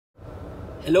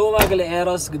Hello mga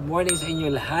galeeros, good morning sa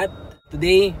inyo lahat.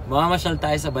 Today, mamamasyal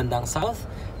tayo sa bandang South.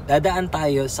 Dadaan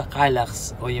tayo sa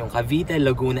Calax o yung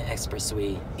Cavite-Laguna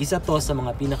Expressway. Isa to sa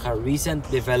mga pinaka-recent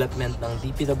development ng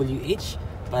DPWH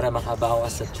para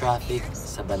makabawas sa traffic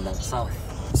sa bandang South.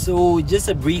 So, just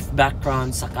a brief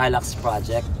background sa Calax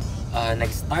project.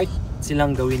 Nag-start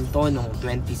silang gawin to noong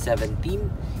 2017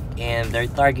 and they're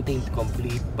targeting to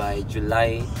complete by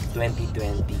July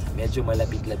 2020. Medyo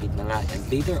malapit-lapit na nga, and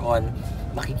later on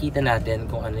makikita natin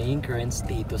kung ano yung current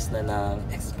status na ng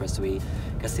expressway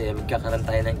kasi magkakaroon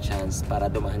tayo ng chance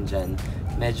para dumaan dyan.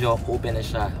 Medyo open na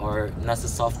siya or nasa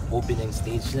soft opening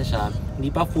stage na siya.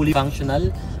 Hindi pa fully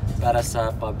functional para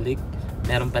sa public.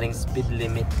 Meron pa ring speed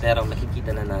limit pero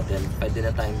makikita na natin pwede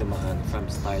na tayong dumaan from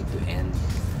start to end.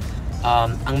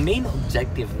 Ang main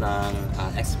objective ng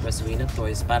expressway na to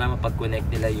is para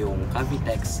mapag-connect nila yung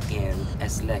CAVITEX and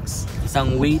SLEX.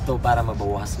 Isang way to para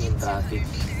mabawasan yung traffic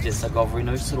dyan sa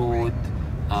Governor's Road,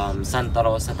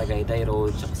 Rosa-Tagaytay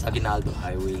Road, at Aguinaldo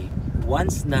Highway.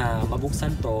 Once na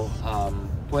mabuksan to,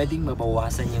 pwedeng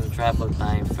mabawasan yung travel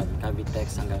time from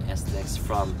CAVITEX hanggang SLEX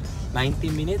from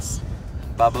 90 minutes,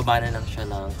 bababa na lang siya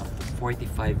ng up to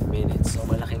 45 minutes. So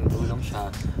malaking tulong siya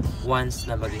once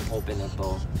na maging open na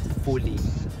to fully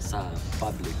sa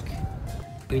public.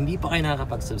 Kung hindi pa kayo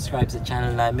nakakapag-subscribe sa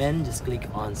channel namin, just click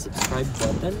on subscribe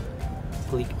button.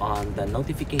 Click on the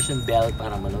notification bell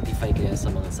para ma-notify kayo sa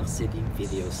mga succeeding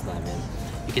videos namin.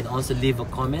 You can also leave a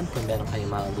comment kung meron kayong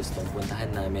mga gustong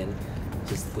puntahan namin.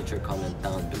 Just put your comment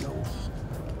down below.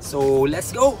 So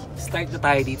let's go! Start na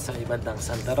tayo dito sa ibandang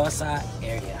Santa Rosa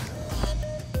area.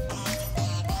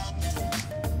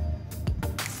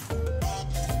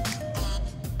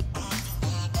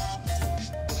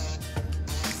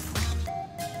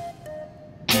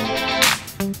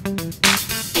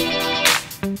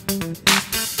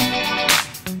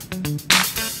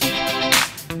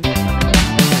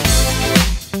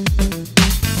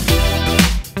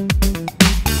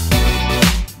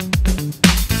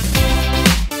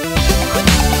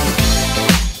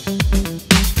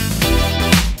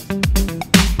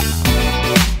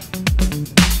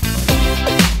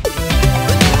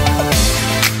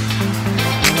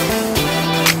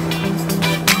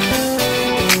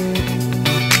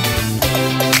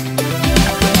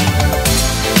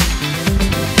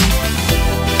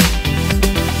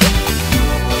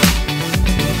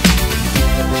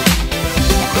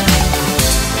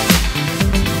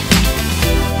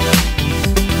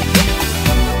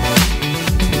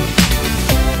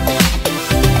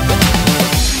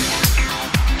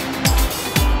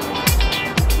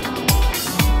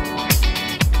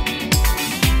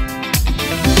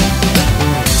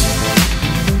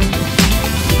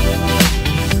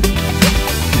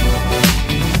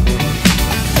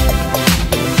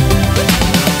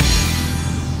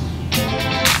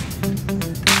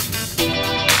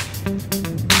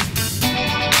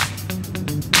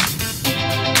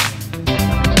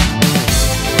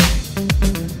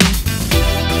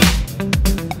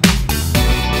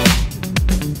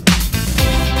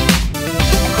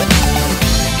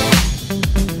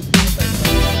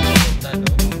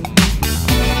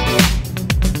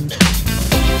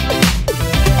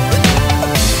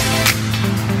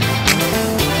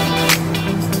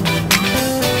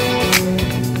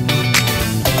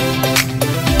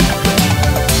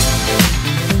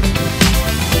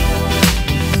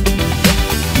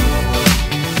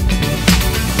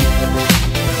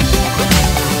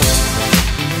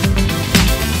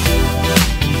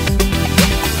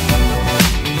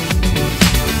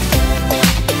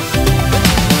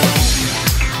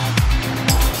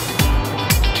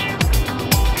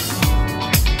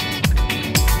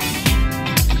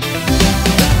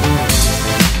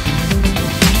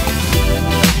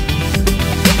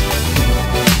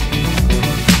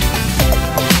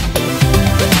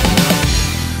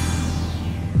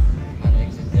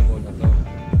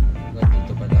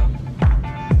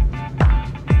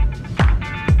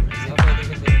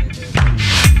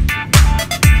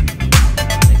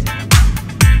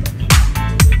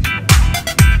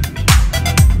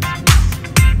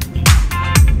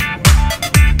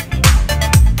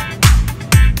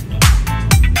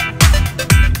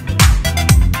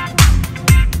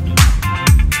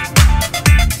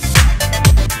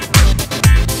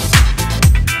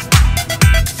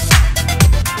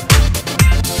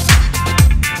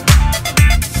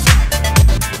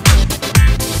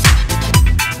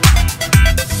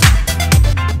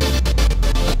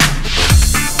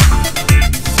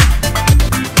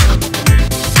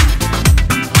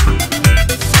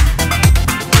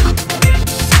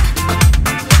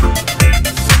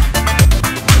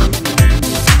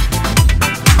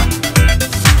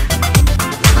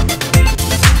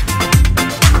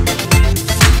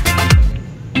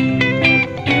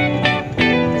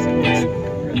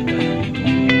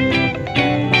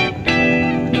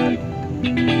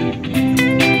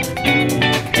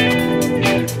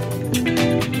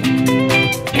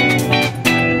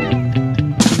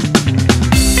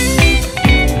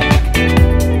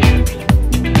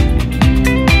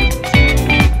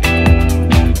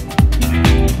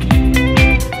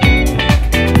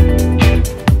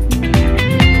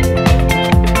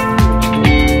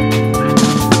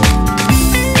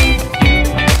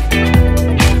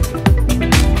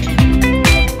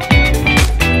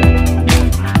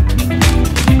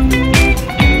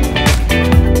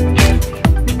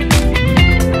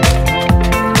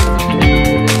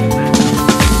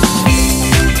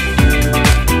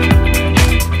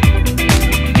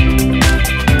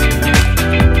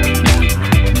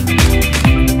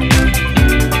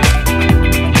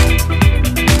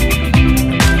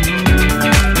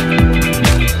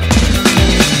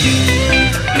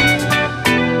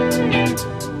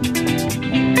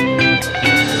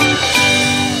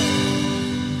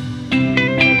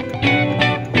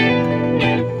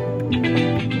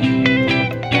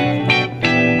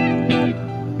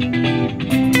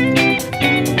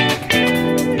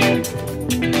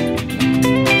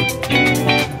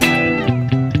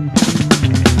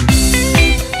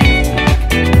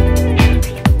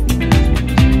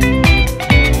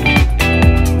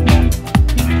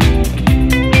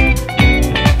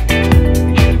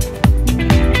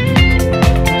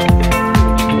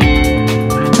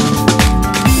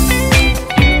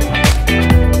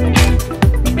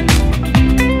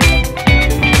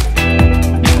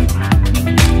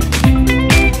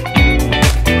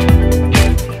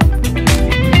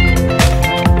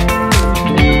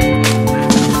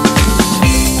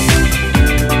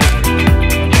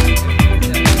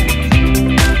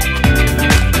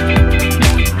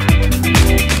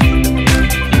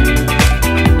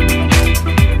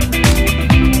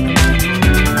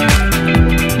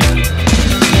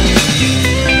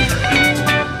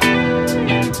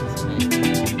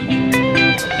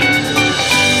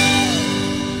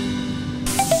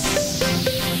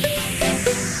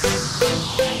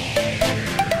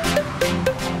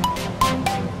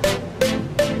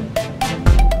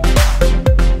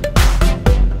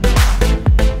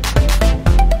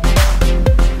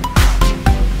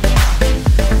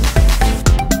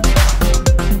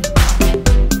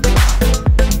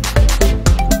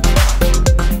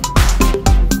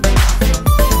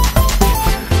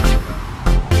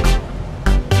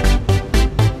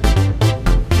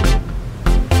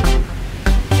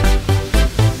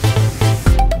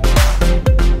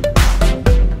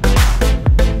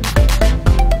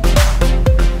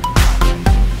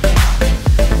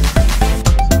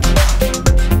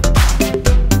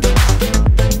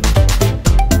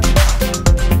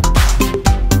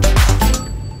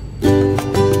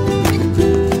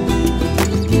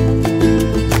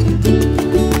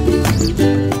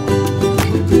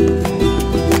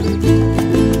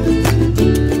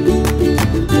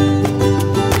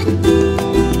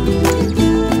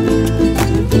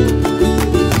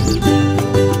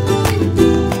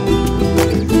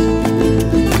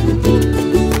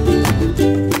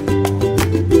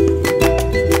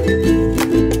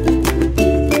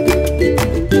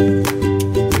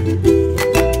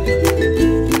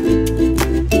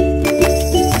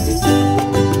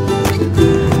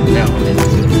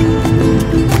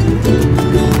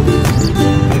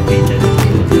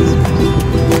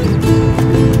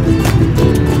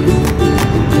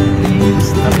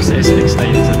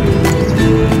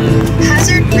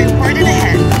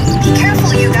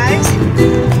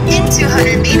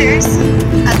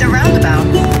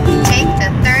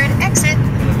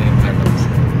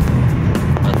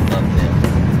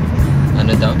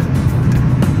 Ano daw?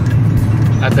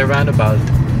 At the roundabout,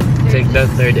 take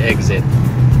the third exit.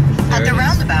 At the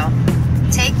roundabout,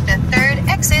 take the